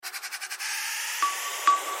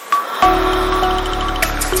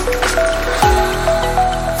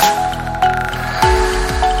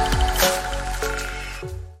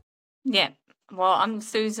Well, I'm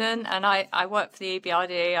Susan, and I work for the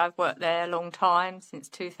EBRD. I've worked there a long time, since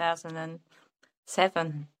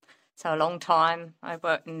 2007. So a long time. I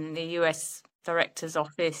worked in the US Director's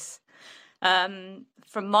Office. From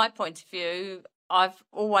my point of view, I've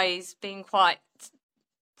always been quite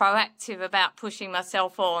proactive about pushing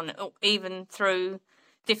myself on, even through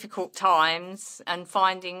difficult times, and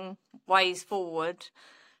finding ways forward.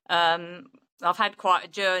 I've had quite a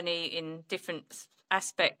journey in different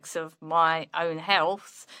aspects of my own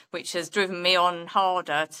health, which has driven me on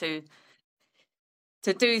harder to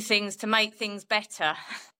do things, to make things better.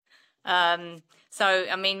 So,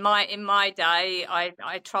 I mean, in my day,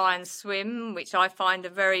 I try and swim, which I find a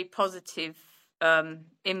very positive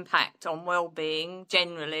impact on well-being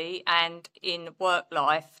generally, and in work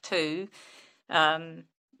life too,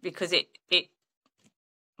 because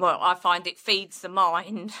well, I find it feeds the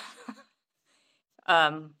mind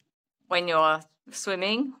when you're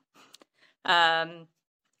swimming. So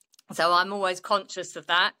I'm always conscious of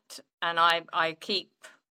that, and I keep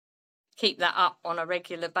that up on a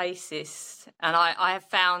regular basis. And I have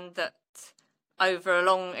found that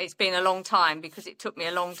it's been a long time, because it took me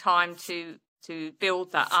a long time to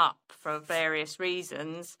build that up for various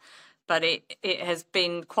reasons, but it has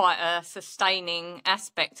been quite a sustaining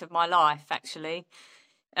aspect of my life, actually,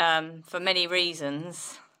 for many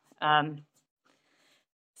reasons.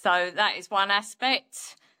 So that is one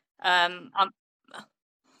aspect. Well,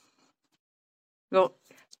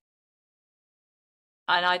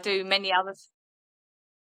 and I do many others.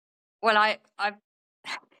 Well, I'm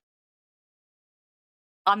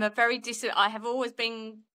I have always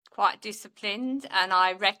been quite disciplined, and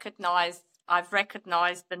I've recognised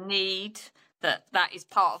the need that is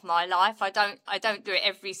part of my life. I don't do it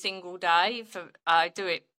every single day. I do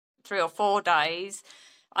it 3 or 4 days.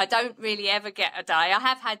 I don't really ever get a day. I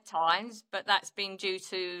have had times, but that's been due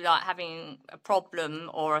to like having a problem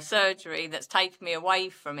or a surgery that's taken me away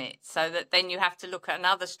from it. So that then you have to look at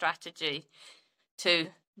another strategy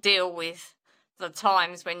to deal with the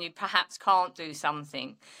times when you perhaps can't do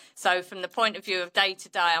something. So from the point of view of day to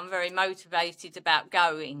day, I'm very motivated about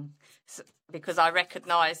going, because I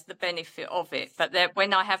recognise the benefit of it. But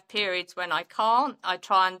when I have periods when I can't, I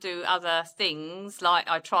try and do other things. Like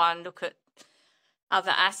I try and look at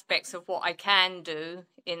other aspects of what I can do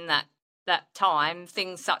in that time.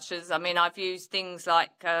 Things such as, I mean, I've used things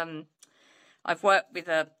like I've worked with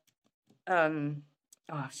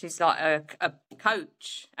she's like a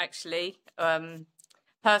coach, actually,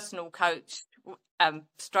 personal coach,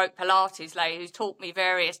 stroke Pilates lady, who's taught me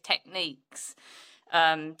various techniques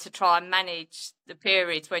to try and manage the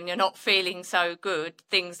periods when you're not feeling so good.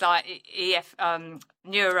 Things like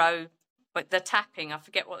but the tapping, I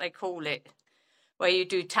forget what they call it, where you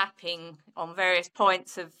do tapping on various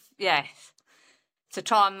points of, to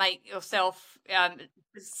try and make yourself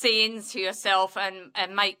see into yourself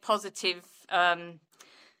and make positive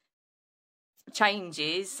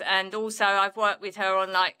changes. And also I've worked with her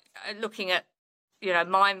on like looking at,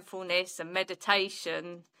 mindfulness and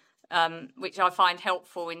meditation, which I find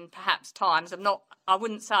helpful in perhaps times. I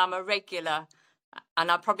wouldn't say I'm a regular,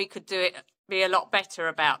 and I probably could be a lot better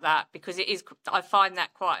about that, because I find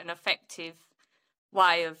that quite an effective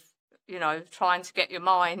way of, trying to get your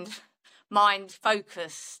mind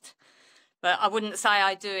focused. But I wouldn't say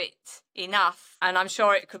I do it enough, and I'm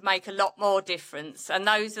sure it could make a lot more difference. And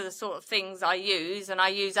those are the sort of things I use, and I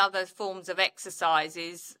use other forms of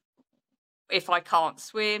exercises. If I can't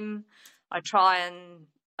swim, I try and,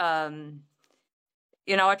 I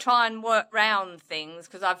try and work round things,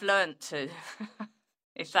 because I've learnt to,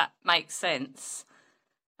 if that makes sense.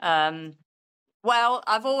 Well,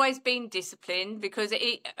 I've always been disciplined, because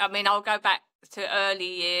I'll go back to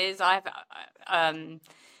early years. I've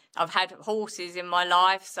had horses in my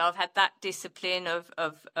life, so I've had that discipline of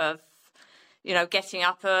getting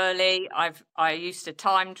up early. I used to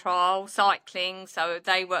time trial cycling, so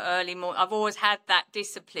they were early morning. I've always had that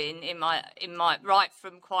discipline in my right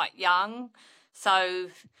from quite young. So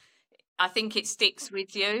I think it sticks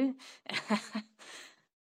with you.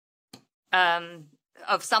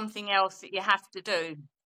 Of something else that you have to do.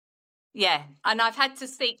 Yeah, and I've had to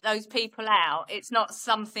seek those people out. It's not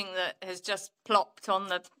something that has just plopped on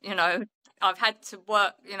I've had to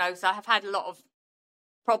work, so I have had a lot of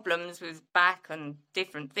problems with back and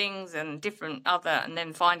different things and and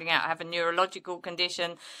then finding out I have a neurological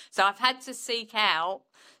condition. So I've had to seek out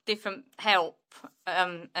different help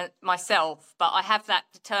myself, but I have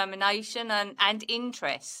that determination and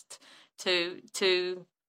interest to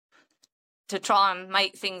try and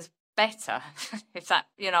make things better. If that,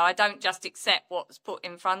 I don't just accept what's put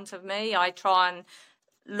in front of me. I try and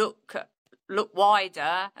look look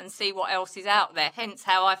wider and see what else is out there. Hence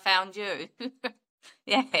how I found you.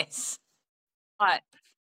 Yes. Right.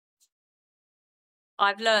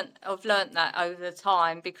 I've learnt that over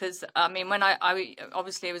time because I mean when I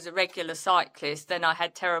obviously was a regular cyclist, then I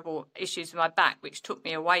had terrible issues with my back, which took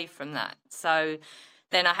me away from that. So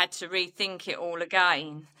then I had to rethink it all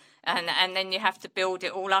again. And then you have to build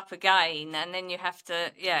it all up again, and then you have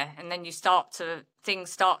to and then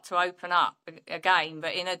things start to open up again,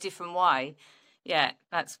 but in a different way. Yeah,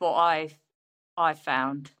 that's what I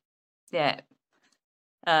found. Yeah.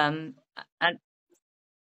 Um and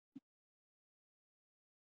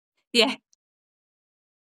yeah.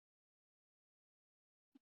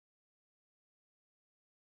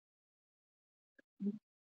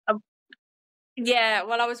 um, yeah,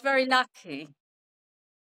 well I was very lucky.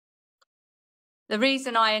 The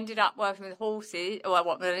reason I ended up working with horses, well,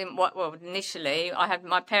 well, initially, I had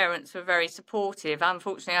my parents were very supportive.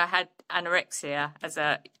 Unfortunately, I had anorexia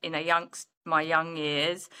in my young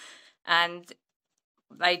years, and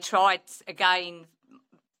they tried again.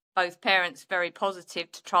 Both parents very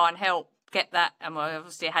positive to try and help get that, and well,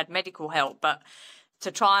 obviously I had medical help, but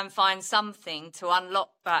to try and find something to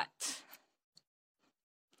unlock that.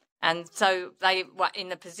 And so they were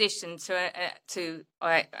in a position to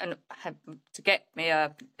get me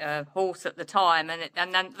a horse at the time, and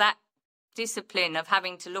then that discipline of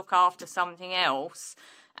having to look after something else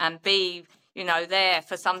and be there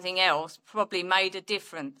for something else probably made a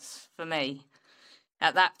difference for me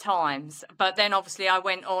at that time. But then obviously I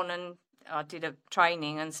went on and I did a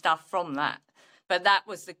training and stuff from that. But that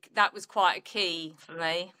was quite a key for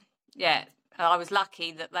me. Yeah. I was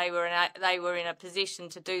lucky that they were in a position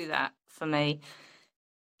to do that for me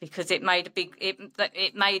because it made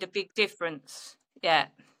a big difference. Yeah,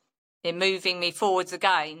 in moving me forwards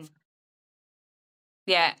again.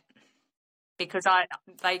 Yeah, because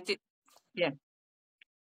they did. Yeah,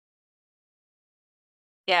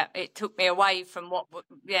 yeah. It took me away from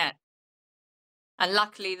yeah. And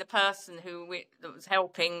luckily, the person that was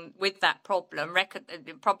helping with that problem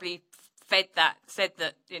probably said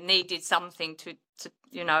that it needed something to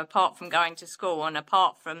apart from going to school and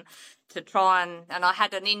apart from to try and I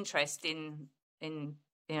had an interest in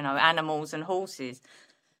animals and horses,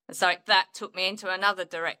 and so that took me into another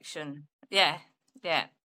direction. Yeah, yeah,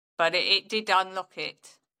 but it did unlock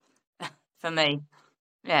it for me.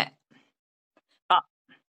 Yeah, but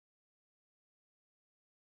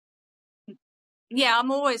yeah,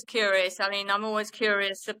 I'm always curious. I mean, I'm always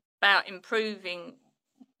curious about improving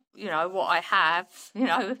what I have,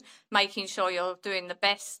 making sure you're doing the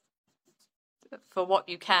best for what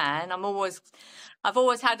you can. I've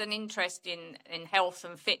always had an interest in health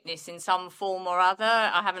and fitness in some form or other.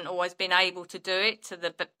 I haven't always been able to do it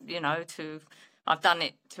I've done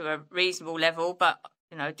it to a reasonable level, but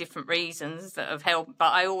different reasons that have helped.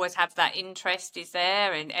 But I always have that interest is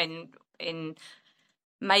there in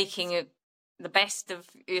making it the best of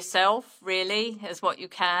yourself, really, as what you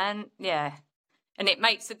can. Yeah. And it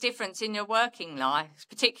makes a difference in your working life,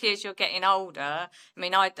 particularly as you're getting older. I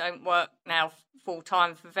mean, I don't work now full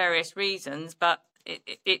time for various reasons, but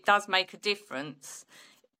it does make a difference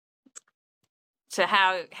to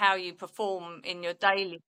how you perform in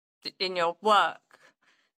your work.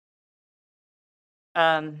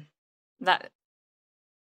 That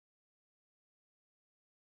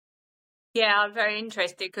Yeah, I'm very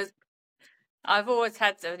interested because I've always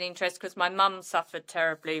had an interest because my mum suffered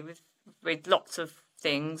terribly with lots of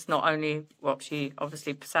things, not only what she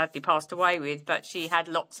obviously sadly passed away with, but she had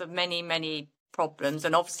many problems,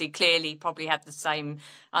 and obviously clearly probably had the same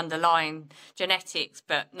underlying genetics,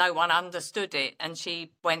 but no one understood it, and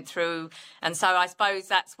she went through, and so I suppose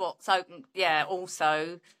that's what's open. Yeah,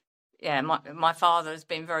 also, yeah, my father has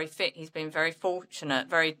been very fit. He's been very fortunate,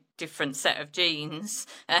 very different set of genes,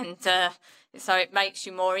 and so it makes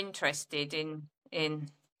you more interested in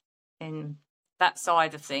that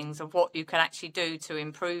side of things, of what you can actually do to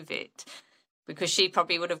improve it. Because she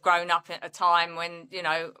probably would have grown up at a time when,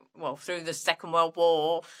 through the Second World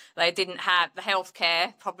War, they didn't have the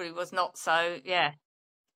healthcare, probably was not so, yeah,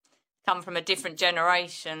 come from a different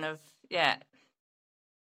generation of, yeah,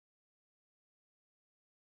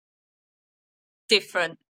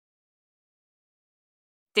 different,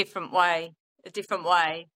 a different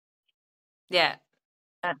way. Yeah.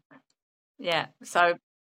 Uh, yeah. So,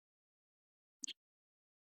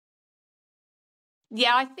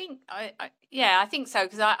 yeah, I think so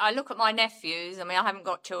because I look at my nephews. I mean, I haven't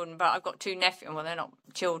got children, but I've got two nephews. Well, they're not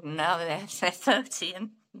children now; they're 30 and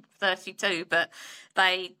 32. But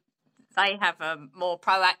they they have a more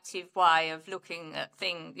proactive way of looking at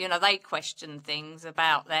things. They question things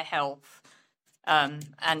about their health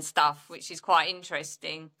and stuff, which is quite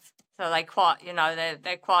interesting. So they quite,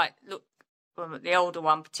 they're quite well, the older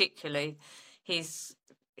one particularly, he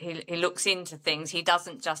looks into things. He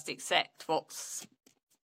doesn't just accept what's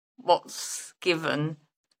given.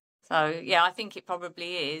 So yeah, I think it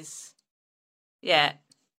probably is. Yeah.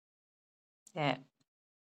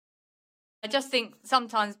 I just think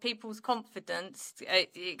sometimes people's confidence,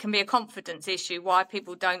 it can be a confidence issue why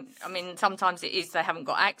people don't, I mean, sometimes it is they haven't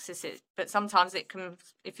got access, but sometimes it can,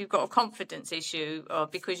 if you've got a confidence issue or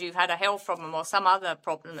because you've had a health problem or some other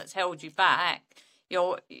problem that's held you back,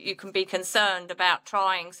 you can be concerned about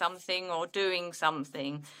trying something or doing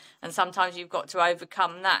something. And sometimes you've got to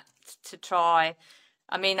overcome that to try.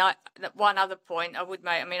 I mean, one other point I would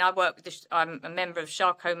make, I mean, I'm a member of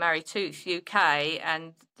Charcot-Marie-Tooth UK,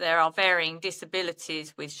 and there are varying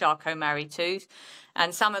disabilities with Charcot-Marie-Tooth.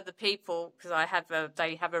 And some of the people, because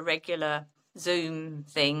they have a regular Zoom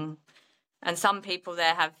thing, and some people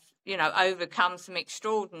there have, overcome some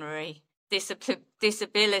extraordinary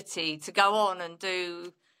disability to go on and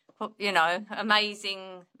do,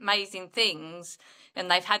 amazing things.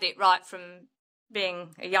 And they've had it right from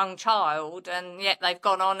being a young child, and yet they've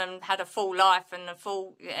gone on and had a full life and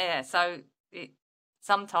so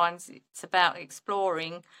sometimes it's about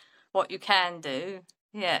exploring what you can do.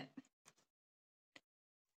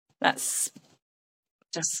 That's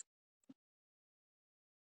just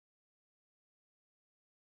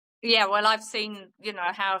well, I've seen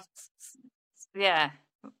how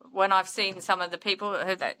when I've seen some of the people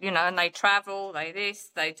who, and they travel, they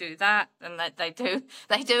do that, and they do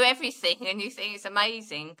everything, and you think it's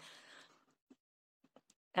amazing.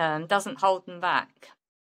 Doesn't hold them back.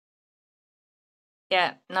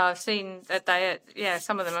 Yeah, no, I've seen that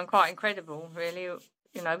some of them are quite incredible, really,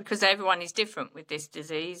 because everyone is different with this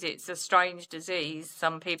disease. It's a strange disease.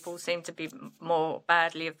 Some people seem to be more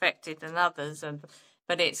badly affected than others,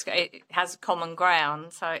 but it has common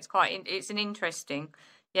ground, so it's an interesting,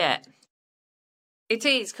 It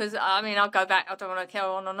is, because I mean, I'll go back. I don't want to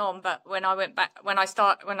go on and on, but when I went back, my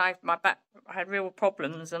back, I had real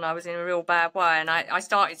problems and I was in a real bad way, and I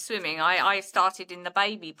started swimming. I started in the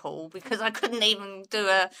baby pool because I couldn't even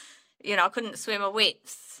I couldn't swim a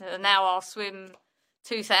width. And now I'll swim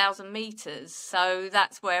 2,000 meters. So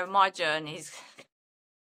that's where my journey's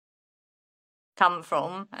come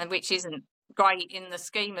from, and which isn't great in the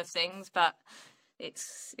scheme of things, but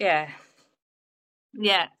it's Well,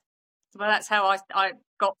 that's how I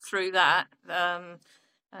got through that,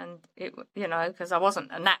 and it because I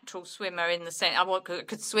wasn't a natural swimmer in the sense I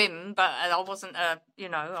could swim, but I wasn't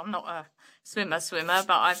I'm not a swimmer, but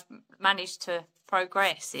I've managed to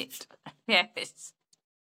progress it.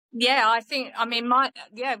 I think, I mean,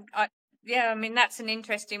 I mean, that's an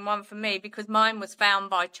interesting one for me, because mine was found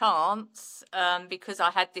by chance, because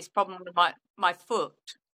I had this problem with my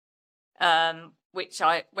foot, which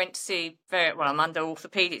I went to see I'm under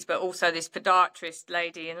orthopedics, but also this podiatrist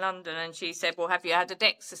lady in London, and she said, well, have you had a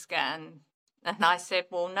DEXA scan? And I said,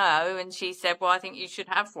 well, no. And she said, well, I think you should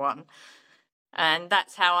have one. And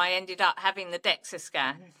that's how I ended up having the DEXA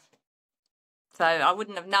scan. So I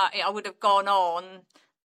wouldn't have known, I would have gone on.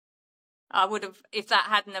 If that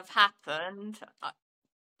hadn't have happened,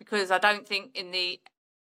 because I don't think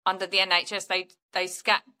under the NHS they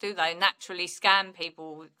naturally scan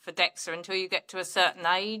people for DEXA until you get to a certain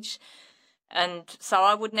age, and so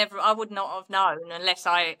I would not have known unless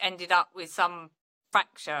I ended up with some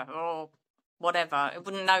fracture or whatever. I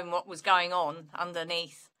wouldn't have known what was going on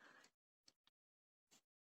underneath.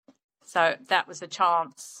 So that was a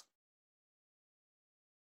chance.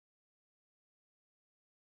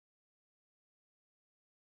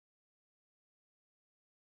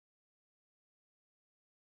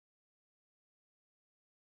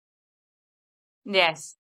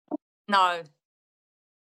 Yes. No.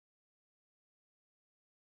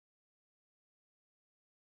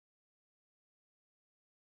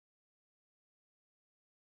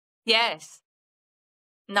 Yes.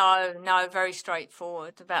 No, very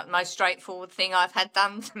straightforward. About the most straightforward thing I've had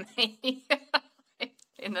done to me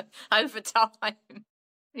over time.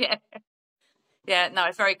 Yeah. Yeah, no,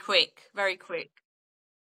 it's very quick, very quick.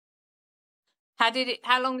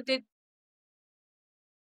 How long did,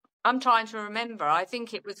 I'm trying to remember. I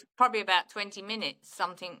think it was probably about 20 minutes,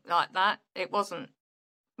 something like that. It wasn't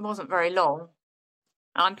very long.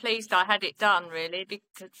 I'm pleased I had it done, really,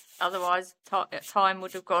 because otherwise time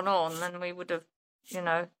would have gone on and we would have,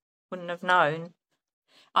 wouldn't have known.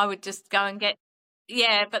 I would just go and get,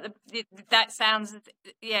 but that sounds,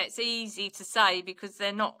 it's easy to say because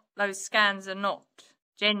those scans are not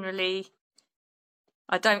generally,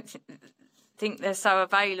 I don't think they're so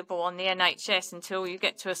available on the NHS until you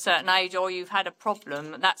get to a certain age or you've had a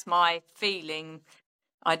problem. That's my feeling.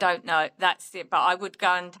 I don't know. That's it. But I would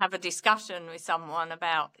go and have a discussion with someone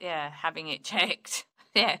about, having it checked.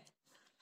 Yeah.